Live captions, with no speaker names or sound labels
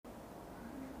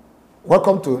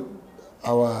Welcome to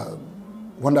our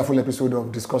wonderful episode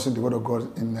of discussing the Word of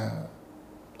God in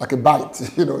like a bite,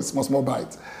 small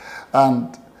bite.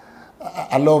 And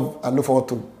I look forward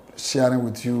to sharing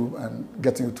with you and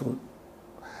getting you to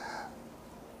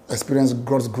experience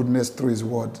God's goodness through His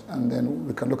Word. And then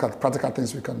we can look at practical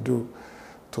things we can do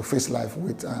to face life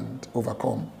with and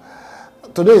overcome.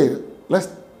 Today, let's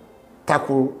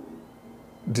tackle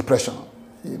depression.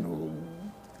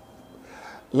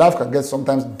 Life can get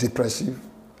sometimes depressive,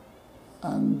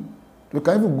 and we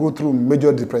can even go through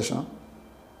major depression,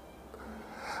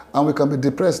 and we can be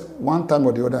depressed one time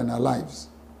or the other in our lives.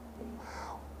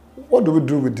 What do we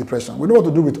do with depression? We know what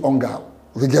to do with hunger.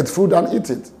 We get food and eat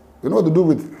it. We know what to do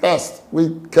with thirst. We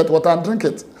get water and drink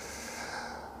it.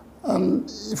 And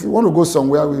if we want to go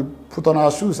somewhere, we put on our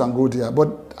shoes and go there.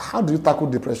 But how do you tackle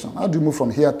depression? How do you move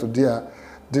from here to there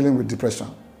dealing with depression?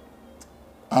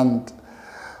 And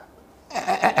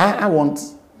I want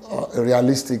a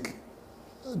realistic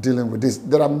dealing with this.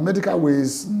 There are medical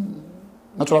ways,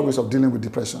 natural ways of dealing with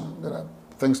depression. There are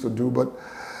things to do, but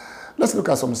let's look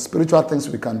at some spiritual things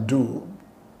we can do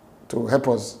to help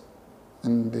us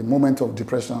in the moment of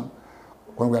depression,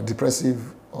 when we are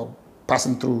depressive or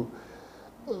passing through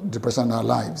depression in our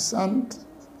lives. And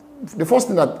the first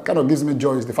thing that kind of gives me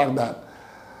joy is the fact that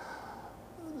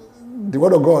the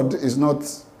Word of God is not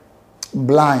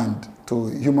blind to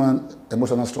human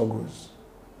emotional struggles.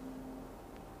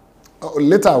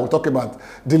 Later, I will talk about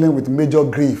dealing with major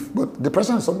grief, but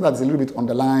depression is something that's a little bit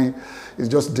underlying. It's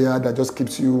just there, that just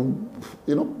keeps you,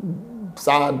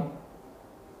 sad,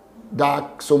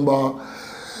 dark, somber.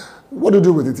 What do you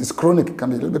do with it? It's chronic. It can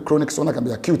be a little bit chronic, sometimes can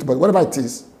be acute, but whatever it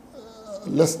is,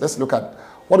 let's look at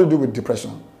what do you do with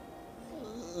depression.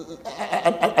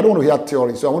 I don't want to hear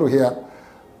theory, so I want to hear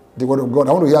the Word of God.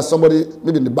 I want to hear somebody,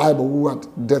 maybe in the Bible, who had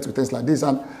dealt with things like this.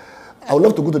 And I would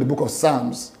love to go to the book of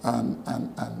Psalms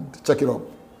and check it up.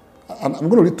 And I'm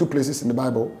going to read two places in the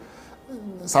Bible,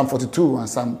 Psalm 42 and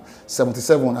Psalm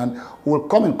 77. And we'll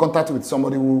come in contact with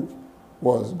somebody who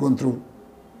was going through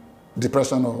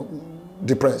depression or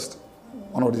depressed,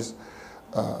 one of these,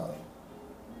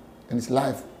 in his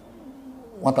life,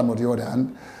 one time or the other.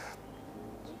 And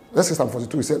let's say Psalm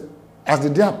 42, he said, "As the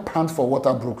deer pant for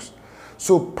water brooks,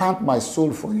 so pant my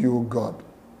soul for you, God."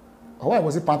 Why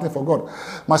was he panting for God?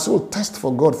 My soul thirsts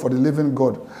for God, for the living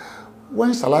God.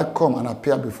 When shall I come and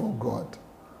appear before God?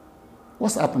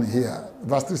 What's happening here?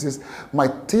 Verse 3 says, "My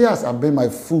tears have been my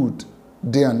food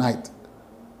day and night,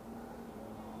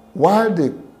 while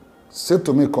they say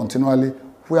to me continually,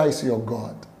 where is your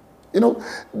God?"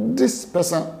 This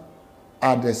person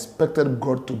had expected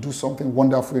God to do something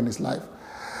wonderful in his life.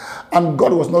 And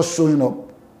God was not showing up.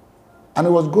 And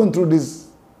he was going through this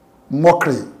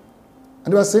mockery.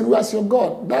 And they were saying, where's your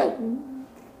God?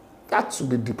 That should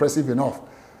be depressive enough.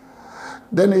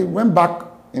 Then he went back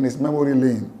in his memory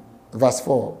lane. Verse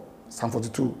 4, Psalm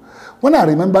 42. "When I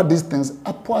remember these things,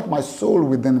 I pour out my soul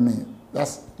within me."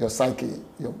 That's your psyche,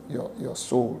 your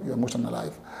soul, your emotional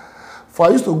life. "For I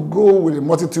used to go with a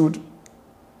multitude.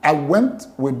 I went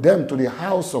with them to the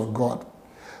house of God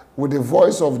with a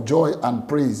voice of joy and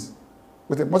praise,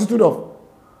 with a multitude of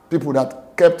people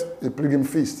that kept a pilgrim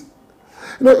feast."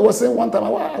 It was saying one time,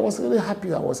 I was really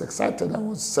happy, I was excited, I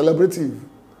was celebrative.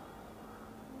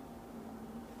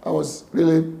 I was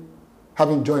really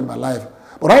having joy in my life.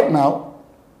 But right now,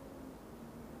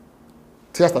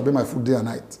 tears have been my food day and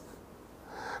night.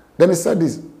 Then he said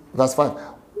this, verse 5,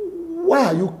 "Why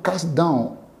are you cast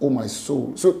down, O my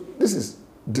soul?" So this is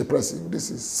depressive,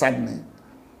 this is saddening.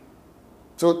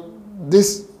 So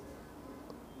this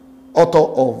author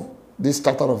of this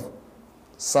chapter of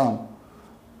Psalm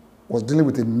was dealing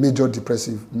with a major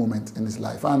depressive moment in his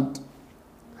life. And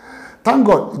thank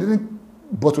God, he didn't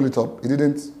bottle it up. He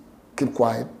didn't keep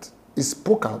quiet. He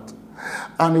spoke out.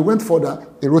 And he went further.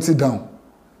 He wrote it down.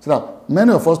 So that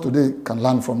many of us today can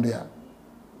learn from there.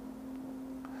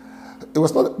 It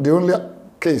was not the only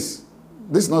case.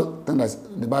 This is not thing that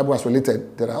the Bible has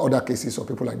related. There are other cases of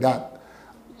people like that.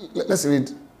 Let's read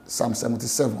Psalm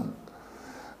 77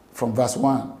 from verse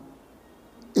 1.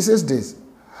 It says this,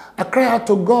 "I cry out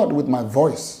to God with my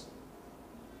voice,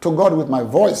 to God with my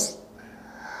voice,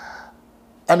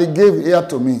 and He gave ear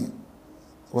to me." He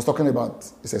was talking about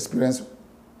his experience,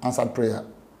 answered prayer.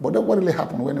 But then what really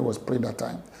happened when he was praying that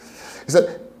time? He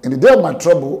said, "In the day of my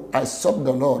trouble, I sought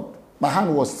the Lord. My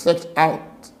hand was stretched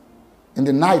out in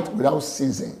the night without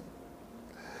ceasing.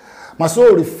 My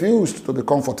soul refused to be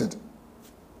comforted.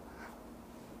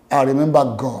 I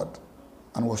remembered God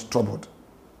and was troubled.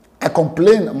 I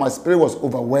complained and my spirit was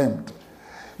overwhelmed.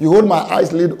 You hold my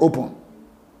eyes lid open.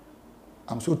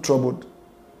 I'm so troubled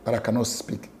that I cannot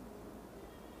speak."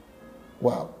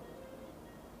 Wow.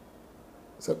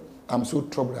 He said, I'm so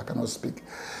troubled I cannot speak.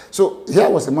 So here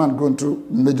was a man going through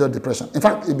major depression. In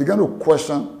fact, he began to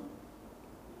question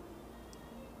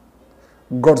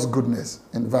God's goodness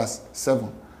in verse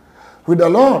 7. Will the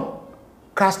Lord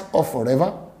cast off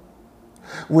forever?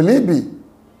 Will he be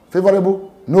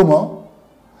favorable no more?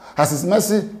 Has his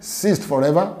mercy ceased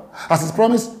forever? Has his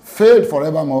promise failed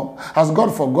forevermore? Has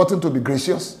God forgotten to be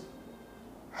gracious?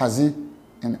 Has he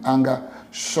in anger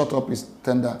shut up his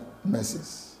tender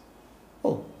mercies?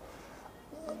 Oh,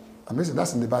 amazing.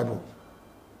 That's in the Bible.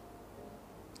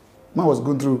 Man was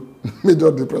going through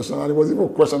major depression and he was even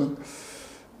questioning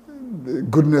the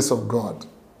goodness of God.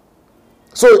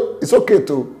 So it's okay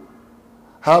to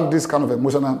have this kind of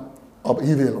emotional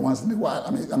upheaval once in a while.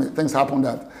 I mean, things happen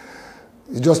that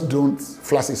you just don't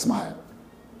flash a smile.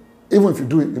 Even if you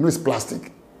do it, you know it's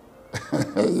plastic.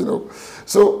 You know.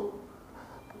 So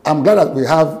I'm glad that we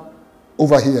have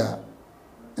over here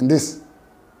in this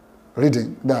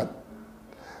reading that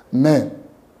men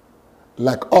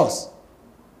like us,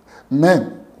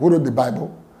 men who wrote the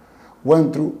Bible,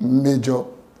 went through major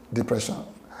depression.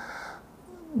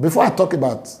 Before I talk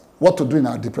about what to do in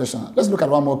our depression, let's look at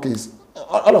one more case.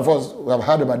 All of us have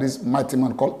heard about this mighty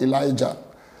man called Elijah.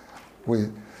 We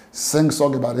sing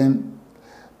song about him,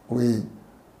 we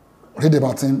read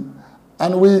about him,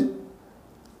 and we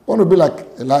want to be like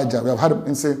Elijah. We have heard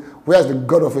him say, where is the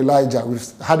God of Elijah? We've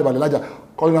heard about Elijah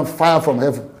calling on fire from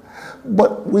heaven.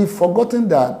 But we've forgotten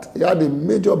that he had a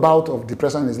major bout of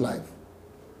depression in his life.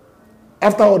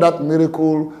 After all that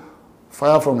miracle,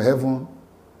 fire from heaven,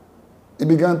 he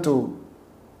began to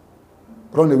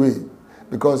run away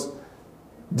because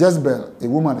Jezebel, a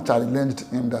woman, challenged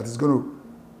him that he's going to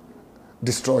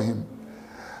destroy him.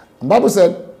 The Bible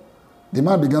said the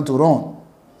man began to run.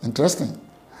 Interesting.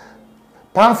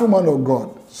 Powerful man of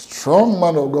God, strong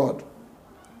man of God.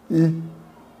 He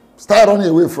started running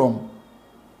away from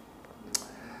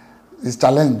his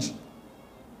challenge.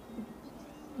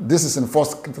 This is in 1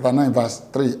 chapter 9, verse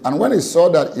 3. And when he saw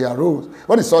that he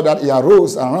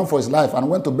arose and ran for his life and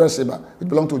went to Beersheba, which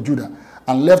belonged to Judah,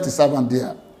 and left his servant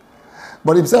there.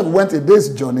 But himself went a day's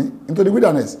journey into the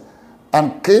wilderness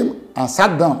and came and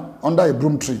sat down under a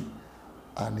broom tree.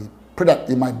 And he prayed that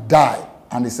he might die.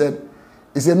 And he said,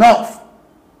 it's enough.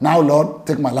 Now, Lord,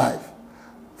 take my life,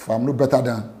 for I'm no better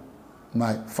than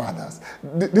my fathers.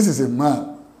 This is a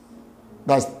man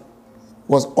that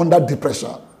was under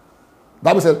depression. The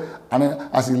Bible said, and then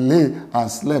as he lay and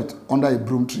slept under a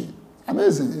broom tree.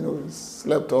 Amazing, you know, he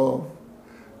slept off,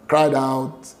 cried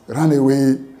out, ran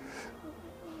away.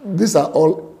 These are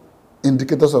all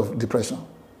indicators of depression.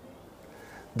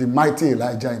 The mighty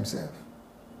Elijah himself,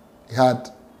 he had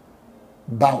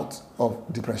bouts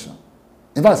of depression.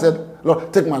 In fact, he said,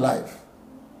 Lord, take my life,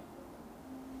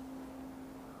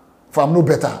 for I'm no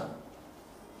better.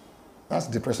 That's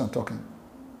depression talking.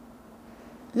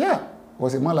 Yeah,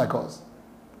 was a man like us.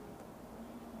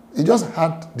 He just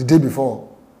had the day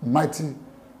before mighty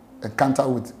encounter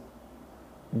with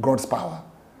God's power.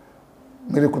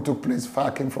 Miracle took place,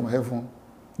 fire came from heaven,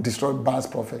 destroyed Baal's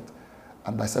prophet,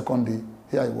 and by second day,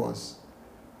 here he was.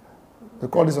 We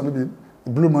call this maybe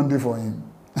Blue Monday for him.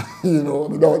 You know,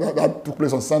 that took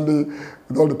place on Sunday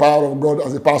with all the power of God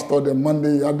as a pastor. Then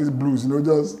Monday, he had these blues, you know,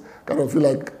 just kind of feel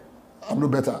like I'm no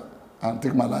better and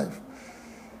take my life.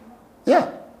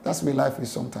 Yeah, that's the way life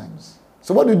is sometimes.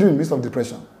 So what do you do in the midst of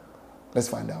depression? Let's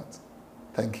find out.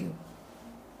 Thank you.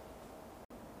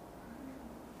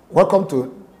 Welcome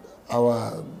to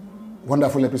our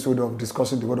wonderful episode of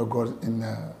discussing the Word of God in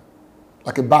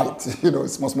like a bite, you know, a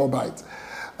small bite.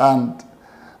 And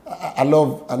I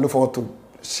look forward to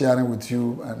sharing with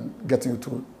you and getting you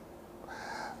to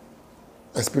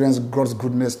experience God's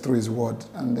goodness through His Word.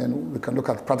 And then we can look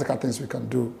at practical things we can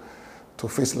do to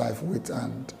face life with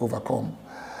and overcome.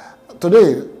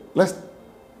 Today, let's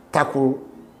tackle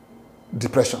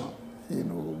depression. You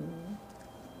know,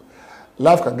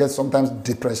 life can get sometimes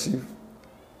depressive,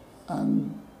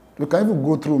 and we can even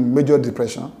go through major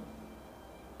depression,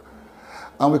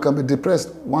 and we can be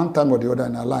depressed one time or the other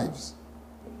in our lives.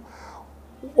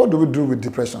 What do we do with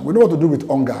depression? We know what to do with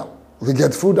hunger. We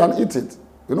get food and eat it.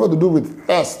 We know what to do with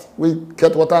thirst. We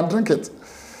get water and drink it.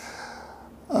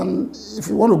 And if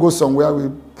you want to go somewhere, we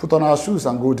put on our shoes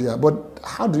and go there. But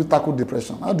how do you tackle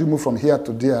depression? How do you move from here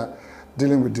to there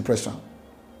dealing with depression?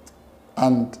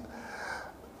 And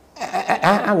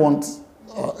I want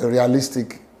a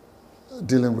realistic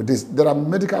dealing with this. There are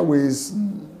medical ways,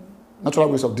 natural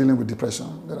ways of dealing with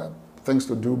depression. There are things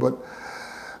to do, but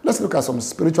let's look at some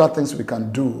spiritual things we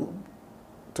can do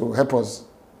to help us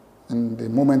in the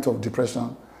moment of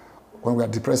depression, when we are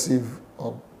depressive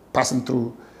or passing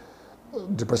through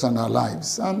depression in our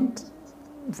lives. And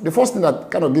the first thing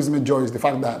that kind of gives me joy is the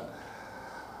fact that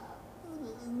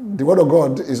the Word of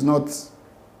God is not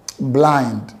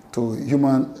blind to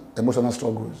human emotional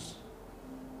struggles.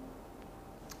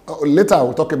 Later, I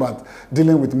will talk about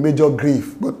dealing with major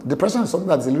grief. But depression is something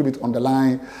that's a little bit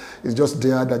underlying. It's just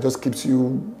there that just keeps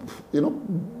you,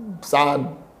 sad,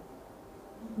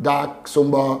 dark,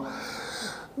 somber.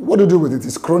 What do you do with it?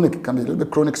 It's chronic. It can be a little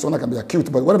bit chronic. Sometimes it can be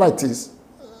acute. But whatever it is,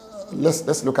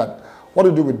 let's look at what do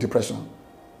you do with depression.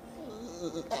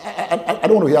 I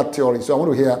don't want to hear theory, so I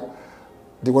want to hear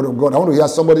the Word of God. I want to hear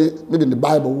somebody, maybe in the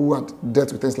Bible, who had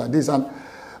dealt with things like this. And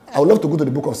I would love to go to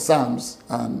the book of Psalms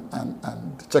and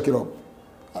check it out.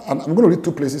 And I'm going to read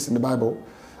two places in the Bible,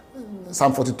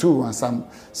 Psalm 42 and Psalm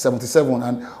 77,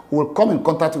 and we'll come in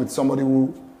contact with somebody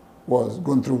who was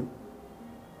going through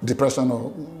depression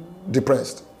or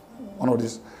depressed, one of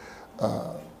these,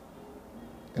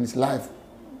 in his life,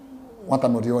 one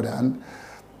time or the other. And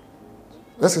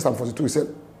let's say Psalm 42, he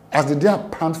said, as the deer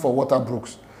pant for water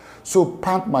brooks, so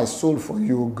pant my soul for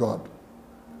you, God.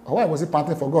 Why was he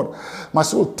panting for God? My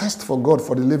soul thirsts for God,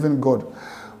 for the living God.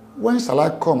 When shall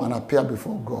I come and appear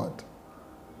before God?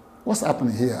 What's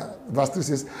happening here? Verse 3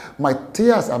 says, my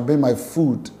tears have been my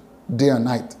food day and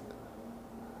night,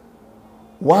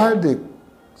 while they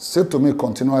say to me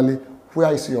continually,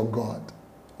 where is your God?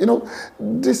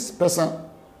 This person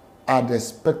had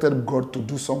expected God to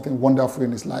do something wonderful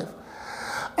in his life.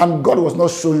 And God was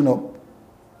not showing up.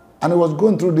 And he was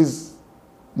going through this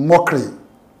mockery.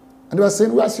 And they were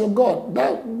saying, where's your God?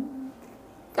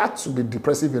 That should be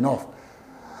depressive enough.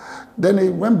 Then he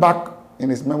went back in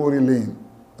his memory lane.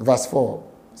 Verse 4,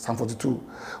 Psalm 42.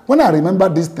 When I remember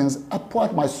these things, I pour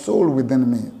out my soul within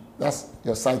me. That's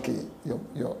your psyche,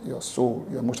 your soul,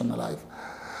 your emotional life.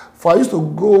 For I used to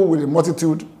go with a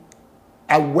multitude.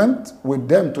 I went with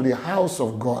them to the house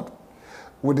of God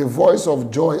with a voice of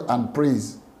joy and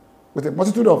praise, with a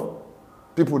multitude of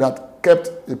people that kept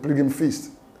a pilgrim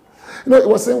feast. It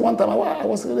was saying one time, I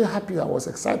was really happy, I was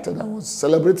excited, I was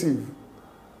celebrative.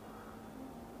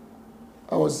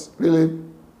 I was really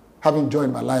having joy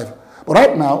in my life. But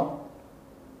right now,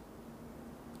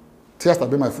 tears have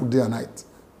been my food day and night.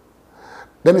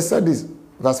 Then he said this,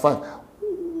 verse 5,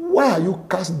 why are you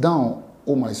cast down,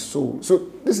 O my soul?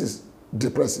 So this is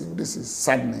depressive, this is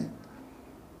saddening.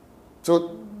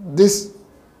 So this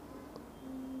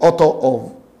author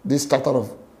of this chapter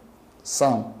of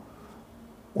Psalm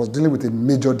was dealing with a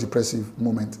major depressive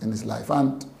moment in his life.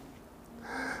 And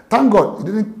thank God, he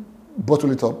didn't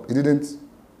bottle it up. He didn't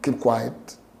keep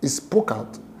quiet. He spoke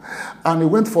out. And he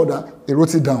went further. He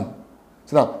wrote it down.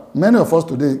 So that many of us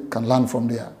today can learn from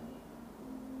there.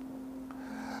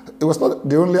 It was not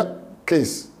the only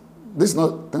case. This is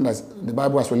not thing that the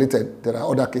Bible has related. There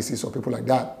are other cases of people like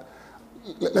that.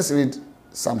 Let's read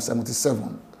Psalm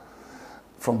 77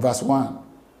 from verse 1.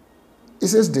 It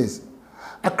says this,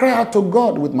 I cry out to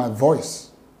God with my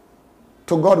voice.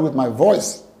 To God with my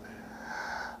voice.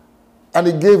 And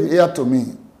he gave ear to me.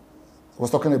 He was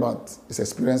talking about his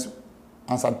experience,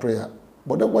 answered prayer.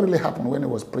 But then what really happened when he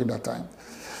was praying that time?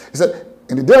 He said,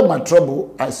 in the day of my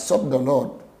trouble, I sought the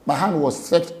Lord. My hand was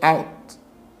stretched out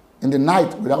in the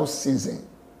night without ceasing.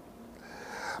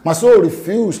 My soul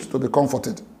refused to be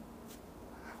comforted.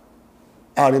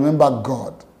 I remembered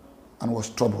God and was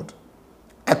troubled.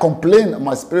 I complained and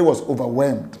my spirit was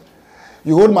overwhelmed.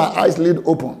 You hold my eyes lid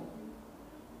open.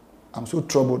 I'm so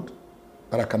troubled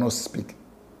that I cannot speak.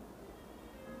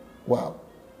 Wow.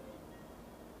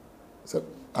 So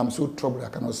I'm so troubled I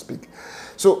cannot speak.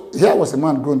 So here was a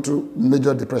man going through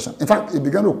major depression. In fact, he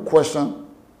began to question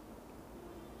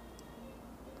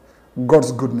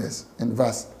God's goodness in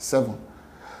verse 7.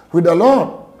 Will the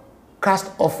Lord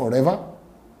cast off forever?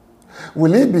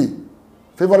 Will he be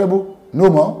favorable no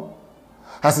more?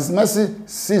 Has his mercy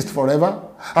ceased forever?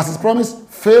 Has his promise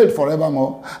failed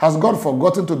forevermore? Has God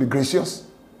forgotten to be gracious?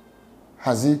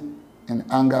 Has he, in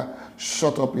anger,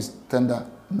 shut up his tender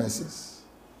mercies?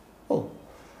 Oh,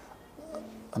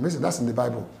 amazing. That's in the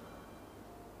Bible.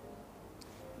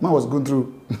 Man was going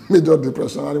through major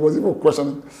depression and he was even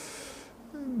questioning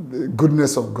the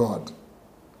goodness of God.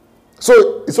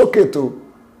 So it's okay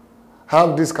to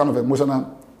have this kind of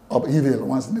emotional upheaval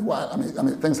once in a while. I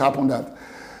mean, things happen that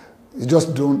you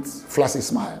just don't flash a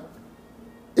smile.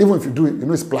 Even if you do it,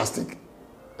 it's plastic.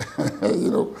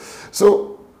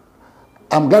 So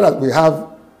I'm glad that we have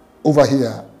over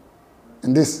here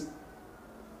in this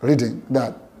reading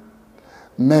that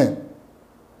men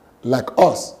like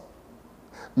us,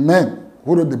 men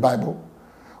who wrote the Bible,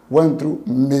 went through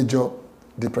major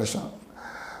depression.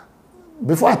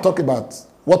 Before I talk about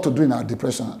what to do in our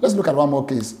depression, let's look at one more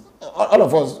case. All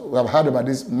of us, we have heard about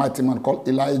this mighty man called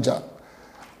Elijah.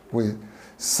 We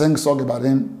sing song about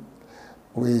him.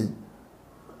 We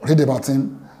read about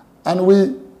him. And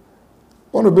we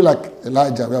want to be like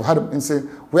Elijah. We have heard him say,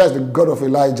 where is the God of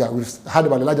Elijah? We've heard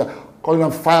about Elijah calling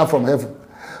down fire from heaven.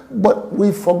 But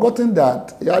we've forgotten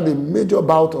that he had a major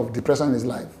bout of depression in his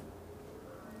life.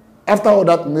 After all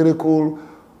that miracle,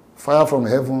 fire from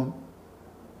heaven,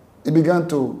 he began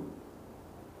to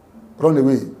run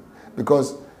away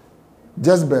because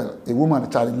Jezebel, a woman,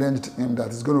 challenged him that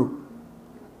he's going to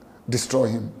destroy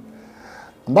him.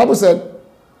 The Bible said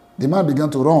the man began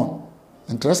to run.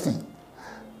 Interesting.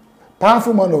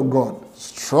 Powerful man of God,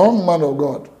 strong man of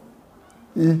God.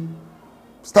 He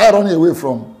started running away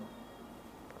from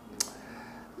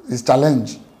his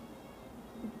challenge.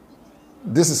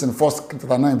 This is in 1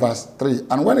 chapter 9, verse 3.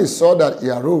 And when he saw that, he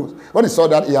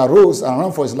arose and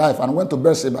ran for his life and went to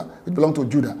Beersheba, which belonged to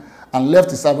Judah, and left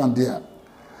his servant there.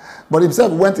 But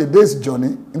himself went a day's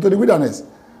journey into the wilderness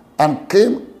and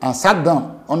came and sat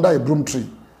down under a broom tree.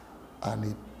 And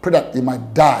he prayed that he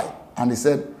might die. And he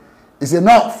said, it's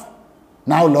enough.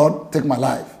 Now, Lord, take my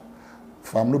life,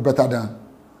 for I'm no better than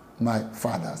my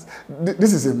fathers.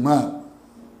 This is a man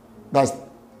that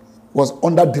was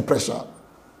under depression.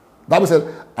 The Bible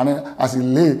said, and as he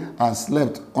lay and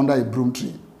slept under a broom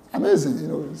tree. Amazing,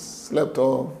 he slept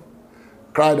off,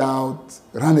 cried out,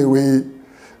 ran away.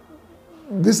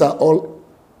 These are all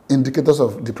indicators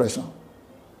of depression.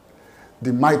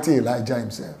 The mighty Elijah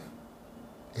himself,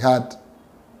 he had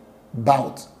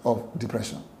bouts of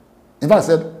depression. In fact, he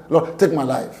said, Lord, take my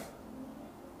life,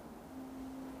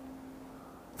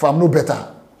 for I'm no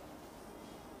better.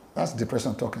 That's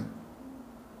depression talking.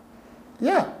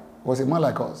 Yeah, he was a man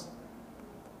like us.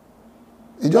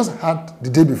 He just had the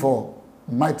day before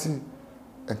mighty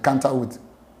encounter with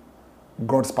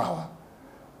God's power.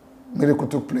 Miracle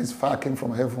took place, fire came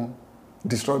from heaven,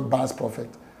 destroyed Baal's prophet,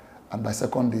 and by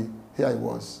second day, here he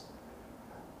was.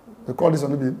 We call this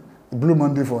maybe Blue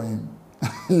Monday for him.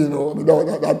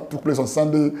 that took place on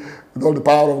Sunday with all the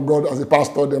power of God as a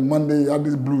pastor. Then Monday he had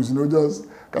these blues, just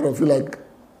kind of feel like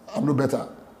I'm no better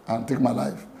and take my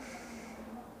life.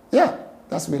 Yeah,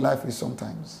 that's the way life is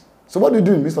sometimes. So what do you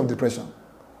do in the midst of depression?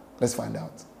 Let's find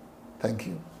out. Thank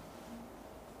you.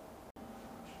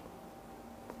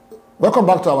 Welcome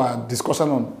back to our discussion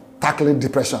on tackling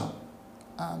depression.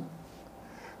 And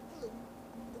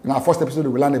in our first episode,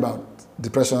 we learned about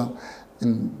depression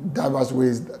in diverse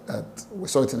ways that we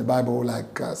saw it in the Bible,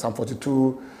 like Psalm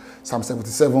 42, Psalm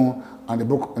 77, and the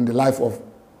book in the life of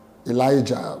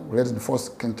Elijah, we read in the 1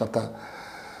 Kings chapter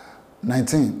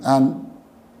 19. And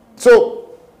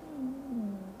so,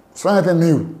 it's not anything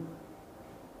new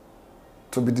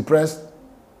to be depressed,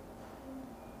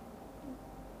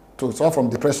 to suffer from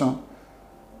depression,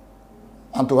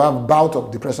 and to have bout of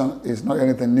depression is not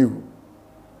anything new.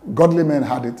 Godly men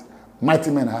had it, mighty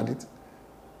men had it.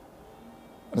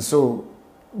 And so,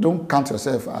 don't count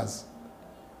yourself as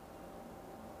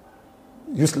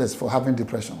useless for having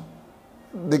depression.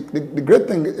 The great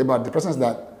thing about depression is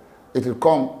that it will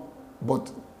come,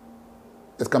 but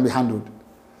it can be handled.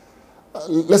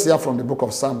 Let's hear from the book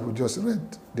of Psalm we just read,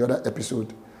 the other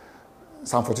episode,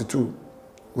 Psalm 42.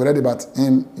 We read about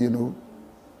him,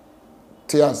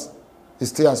 tears.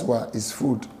 His tears were his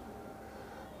food.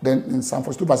 Then in Psalm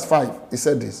 42 verse 5, he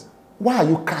said this, why are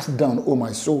you cast down, O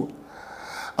my soul?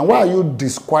 And why are you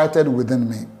disquieted within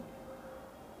me?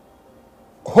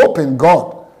 Hope in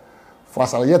God, for I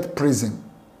shall yet praise him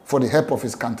for the help of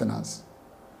his countenance.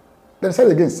 Then he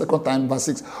said again, second time, verse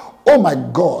 6, oh my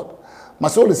God, my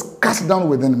soul is cast down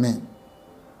within me.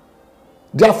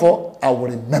 Therefore, I will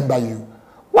remember you.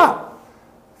 Wow.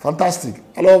 Fantastic.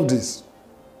 I love this.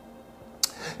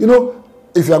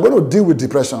 If you are going to deal with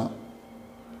depression,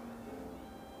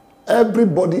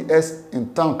 everybody else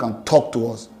in town can talk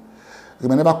to us. We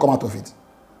may never come out of it.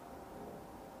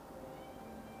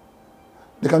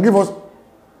 They can give us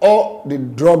all the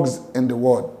drugs in the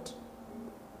world.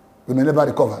 We may never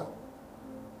recover.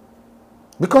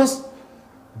 Because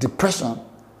depression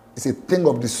is a thing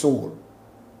of the soul.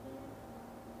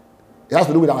 It has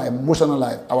to do with our emotional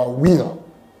life, our will,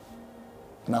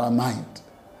 and our mind.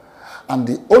 And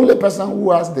the only person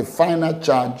who has the final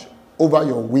charge over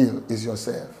your will is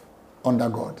yourself, under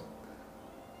God.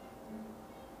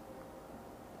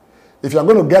 If you're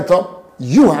going to get up,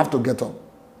 you have to get up.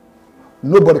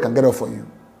 Nobody can get up for you.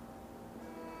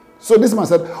 So this man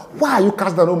said, why are you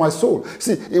cast down, O my soul?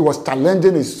 See, it was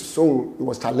challenging his soul. It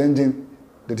was challenging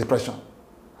the depression.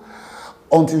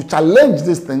 Until you challenge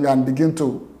this thing and begin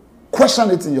to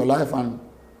question it in your life and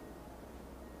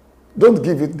don't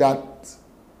give it that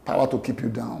power to keep you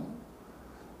down.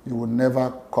 you will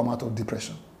never come out of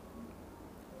depression.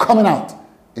 Coming out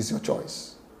is your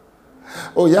choice.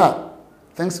 Oh yeah,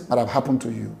 things might have happened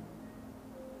to you.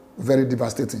 Very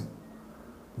devastating,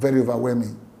 very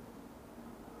overwhelming.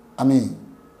 I mean,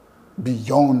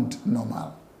 beyond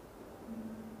normal,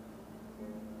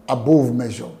 above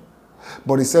measure.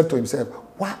 But he said to himself,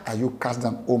 why are you cast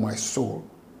down, O my soul?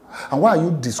 And why are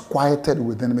you disquieted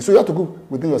within me? So you have to go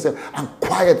within yourself and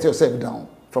quiet yourself down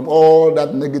from all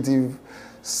that negative,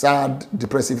 sad,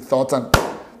 depressive thoughts and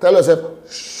tell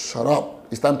yourself, shut up.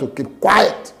 It's time to keep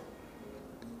quiet.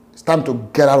 It's time to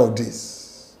get out of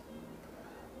this.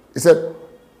 He said,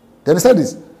 then he said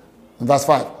this in verse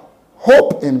 5,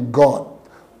 hope in God,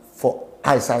 for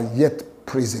I shall yet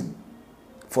praise him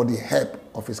for the help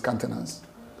of his countenance.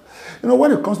 You know,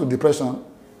 when it comes to depression,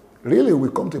 really we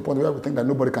come to a point where we think that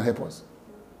nobody can help us.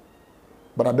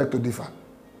 But I beg to differ.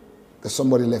 There's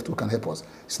somebody left who can help us.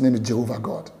 His name is Jehovah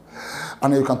God.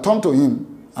 And you can turn to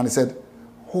him and he said,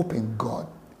 hope in God.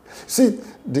 See,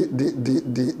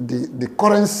 the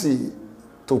currency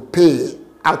to pay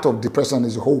out of depression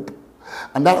is hope.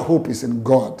 And that hope is in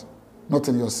God, not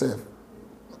in yourself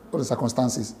or the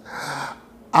circumstances.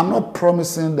 I'm not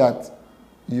promising that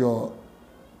your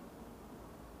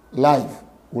life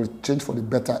will change for the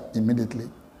better immediately.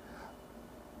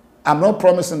 I'm not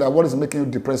promising that what is making you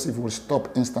depressive will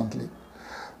stop instantly.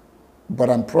 But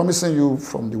I'm promising you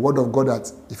from the word of God that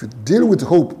if you deal with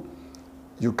hope,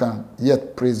 you can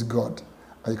yet praise God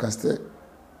and you can still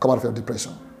come out of your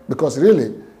depression. Because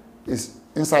really, it's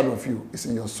inside of you, it's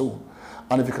in your soul.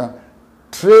 And if you can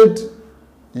trade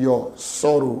your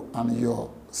sorrow and your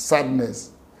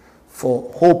sadness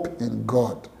for hope in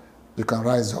God, you can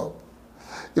rise up.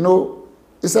 You know,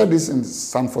 he said this in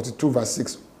Psalm 42 verse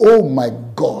 6, oh my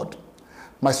God,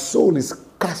 my soul is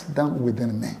cast down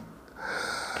within me.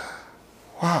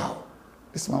 Wow,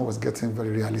 this man was getting very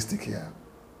realistic here.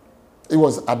 He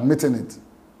was admitting it.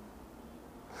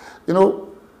 You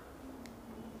know,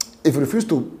 if you refuse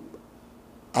to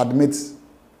admit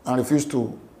and refuse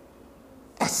to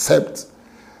accept,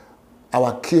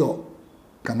 our cure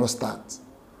cannot start.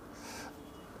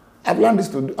 I've learned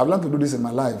to do this in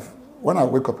my life. When I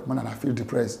wake up and I feel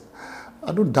depressed,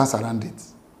 I don't dance around it.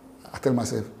 I tell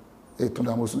myself, hey, Tunde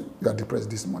Amosun, you are depressed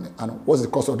this morning. And what's the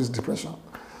cause of this depression?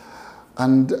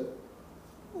 And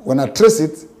when I trace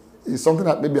it, it's something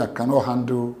that maybe I cannot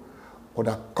handle or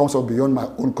that comes up beyond my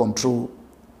own control.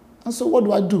 And so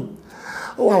what do?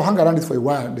 Oh, I'll hang around it for a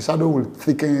while. The shadow will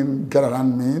thicken, get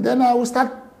around me. Then I will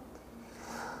start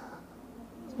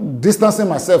distancing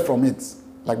myself from it,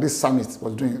 like this psalmist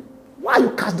was doing. Why are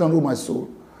you cast down, O my soul?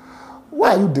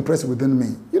 Why are you depressed within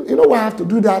me? You know why I have to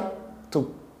do that?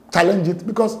 To challenge it?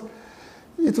 Because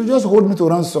it will just hold me to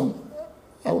ransom.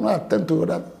 I will not attend to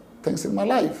other things in my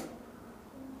life.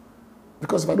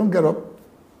 Because if I don't get up,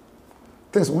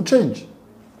 things won't change.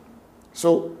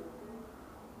 So,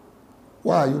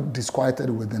 why are you disquieted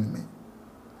within me?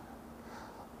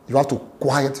 You have to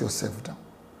quiet yourself down.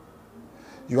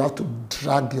 You have to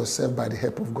drag yourself by the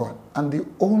help of God. And the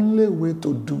only way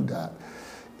to do that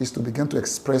is to begin to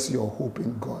express your hope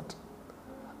in God.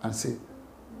 And say,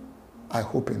 I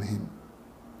hope in him.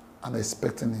 I'm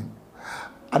expecting him.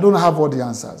 I don't have all the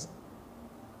answers.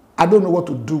 I don't know what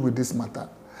to do with this matter.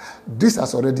 This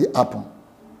has already happened.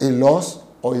 A loss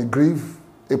or a grief,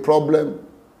 a problem,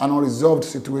 an unresolved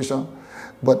situation.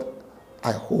 But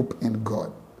I hope in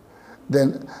God.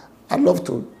 Then I'd love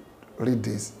to read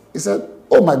this. He said,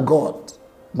 oh my God,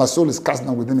 my soul is cast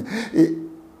down within me.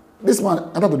 This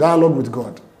man entered to dialogue with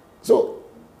God. So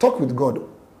talk with God.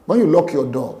 When you lock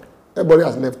your door, everybody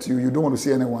has left you. You don't want to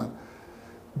see anyone.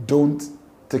 Don't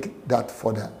take that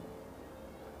further.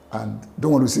 And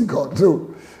don't want to see God.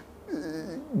 So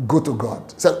go to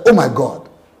God. He said, oh my God.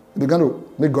 He began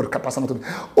to make God personal to me.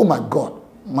 Oh my God,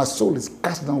 my soul is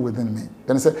cast down within me.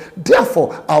 Then he said,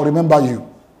 therefore I'll remember you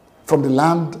from the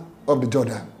land of the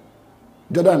Jordan.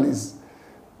 Jordan is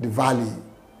the valley,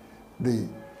 the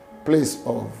place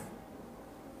of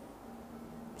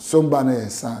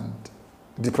somberness and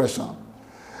depression.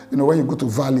 You know, when you go to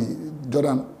valley,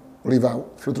 Jordan River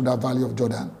flow through that valley of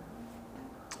Jordan.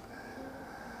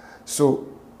 So,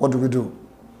 what do?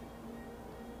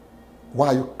 Why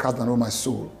are you cast down, O my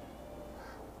soul?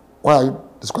 Why are you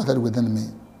disquieted within me?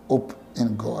 Hope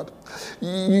in God.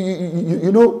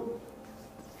 You know,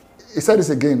 he said this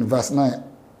again, verse 9.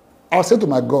 I'll say to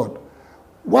my God,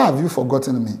 why have you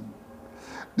forgotten me?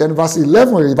 Then verse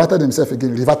 11, he reverted himself.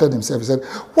 He said,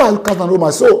 why are you cast down, O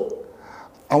my soul?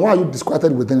 And why are you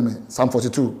disquieted within me? Psalm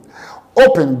 42.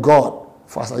 Open God,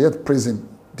 for as I yet praise him,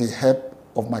 the help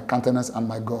of my countenance and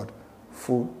my God.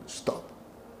 Full stop.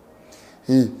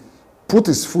 He put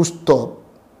his full stop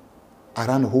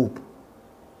around hope,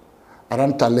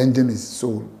 around challenging his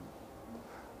soul,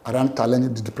 around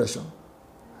challenging the depression.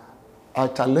 I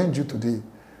challenge you today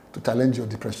to challenge your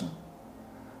depression.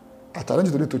 I challenge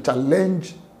you today to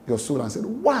challenge your soul and say,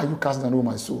 why are you casting down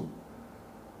my soul?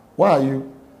 Why are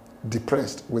you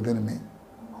depressed within me?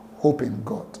 Hope in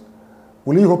God.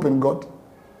 Will you hope in God?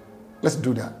 Let's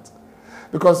do that.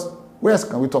 Because where else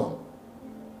can we turn?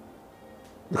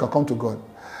 We can come to God.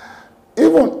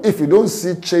 Even if you don't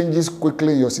see changes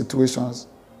quickly in your situations,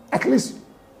 at least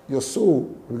your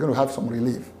soul is going to have some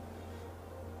relief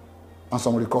and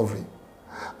some recovery.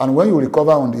 And when you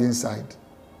recover on the inside,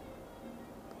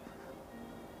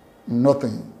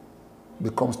 nothing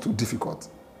becomes too difficult.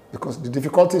 Because the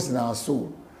difficulty is in our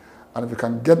soul. And if we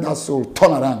can get that soul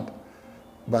turned around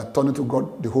by turning to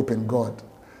God, the hope in God,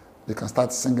 you can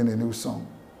start singing a new song.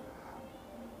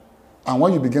 And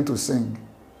when you begin to sing,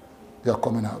 you are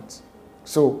coming out.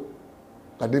 So,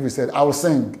 like David said, I will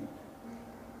sing.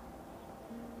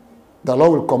 The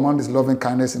Lord will command his loving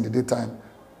kindness in the daytime,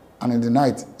 and in the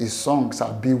night his song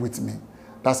shall be with me.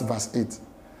 That's verse 8.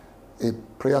 A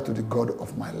prayer to the God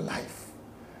of my life.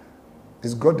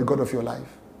 Is God the God of your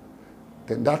life?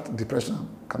 Then that depression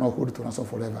cannot hold you to ransom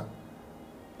forever.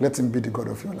 Let him be the God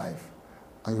of your life,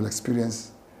 and you will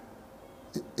experience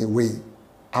a way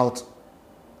out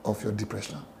of your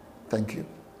depression. Thank you.